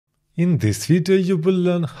In this video you will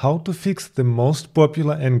learn how to fix the most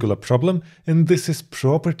popular Angular problem, and this is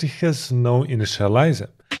property has no initializer.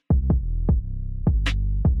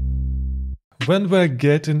 When we're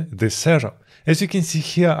getting this error, as you can see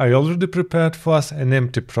here, I already prepared for us an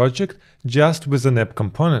empty project just with an app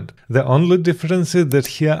component. The only difference is that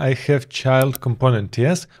here I have child component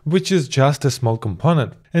TS, which is just a small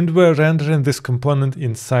component, and we're rendering this component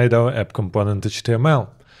inside our app component HTML.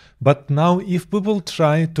 But now if we will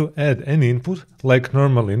try to add an input, like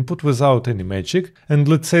normal input without any magic, and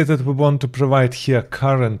let's say that we want to provide here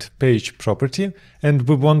current page property, and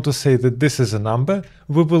we want to say that this is a number,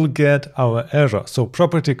 we will get our error. So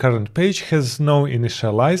property current page has no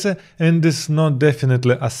initializer and is not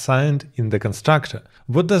definitely assigned in the constructor.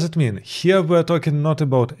 What does it mean? Here we're talking not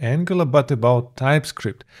about Angular but about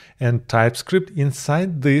TypeScript, and TypeScript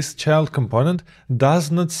inside this child component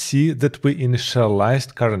does not see that we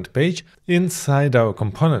initialized current page inside our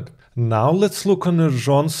component. Now let's look on the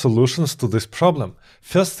wrong solutions to this problem.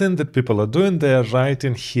 First thing that people are doing, they are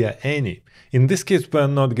writing here any. In this case we are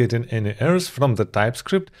not getting any errors from the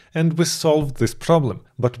TypeScript and we solved this problem,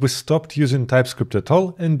 but we stopped using TypeScript at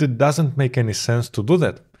all and it doesn't make any sense to do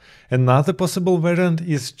that. Another possible variant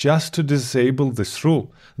is just to disable this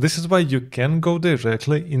rule. This is why you can go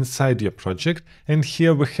directly inside your project, and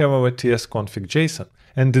here we have our tsconfig.json.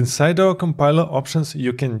 And inside our compiler options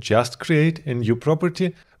you can just create a new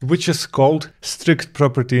property which is called strict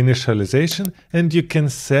property initialization, and you can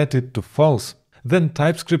set it to false. Then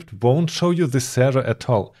TypeScript won't show you this error at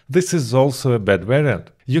all. This is also a bad variant.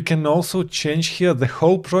 You can also change here the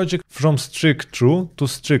whole project from strict true to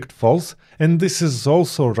strict false, and this is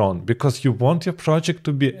also wrong because you want your project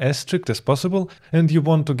to be as strict as possible and you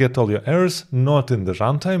want to get all your errors not in the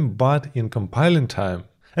runtime but in compiling time.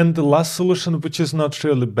 And the last solution, which is not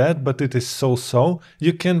really bad, but it is so-so,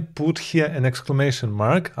 you can put here an exclamation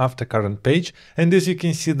mark after current page, and as you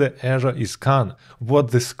can see the error is gone.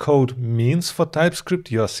 What this code means for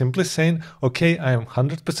TypeScript, you are simply saying, okay, I am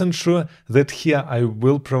 100% sure that here I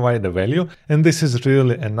will provide a value, and this is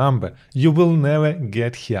really a number. You will never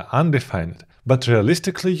get here undefined. But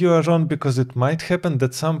realistically you are wrong because it might happen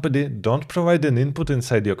that somebody don't provide an input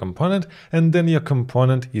inside your component, and then your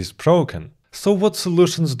component is broken. So what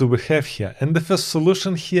solutions do we have here? And the first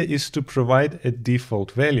solution here is to provide a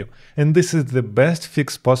default value. And this is the best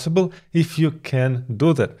fix possible if you can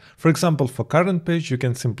do that. For example, for current page, you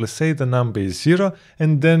can simply say the number is 0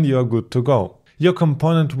 and then you are good to go. Your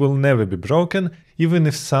component will never be broken, even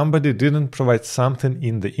if somebody didn't provide something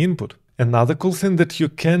in the input. Another cool thing that you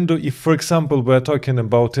can do if, for example, we're talking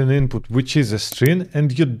about an input which is a string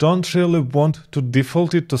and you don't really want to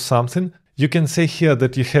default it to something, you can say here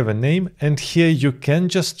that you have a name, and here you can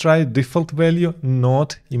just try default value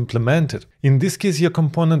not implemented. In this case your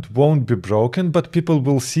component won't be broken, but people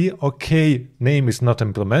will see, okay, name is not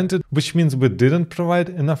implemented, which means we didn't provide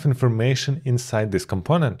enough information inside this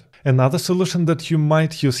component. Another solution that you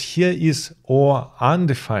might use here is or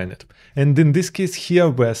undefined. And in this case here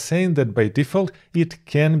we're saying that by default it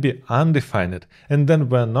can be undefined, and then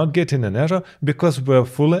we're not getting an error because we're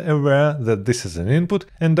fully aware that this is an input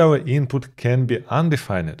and our input can be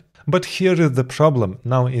undefined. But here is the problem.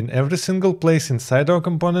 Now in every single place inside our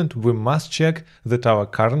component we must check that our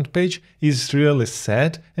current page is really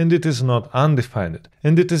set and it is not undefined.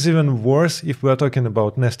 And it is even worse if we are talking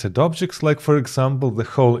about nested objects, like for example the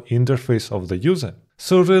whole interface of the user.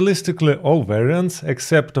 So realistically all variants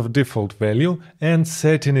except of default value and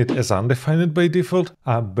setting it as undefined by default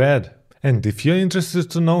are bad. And if you're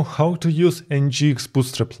interested to know how to use ngx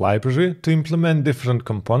bootstrap library to implement different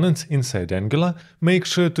components inside Angular, make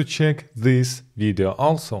sure to check this video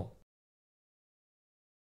also.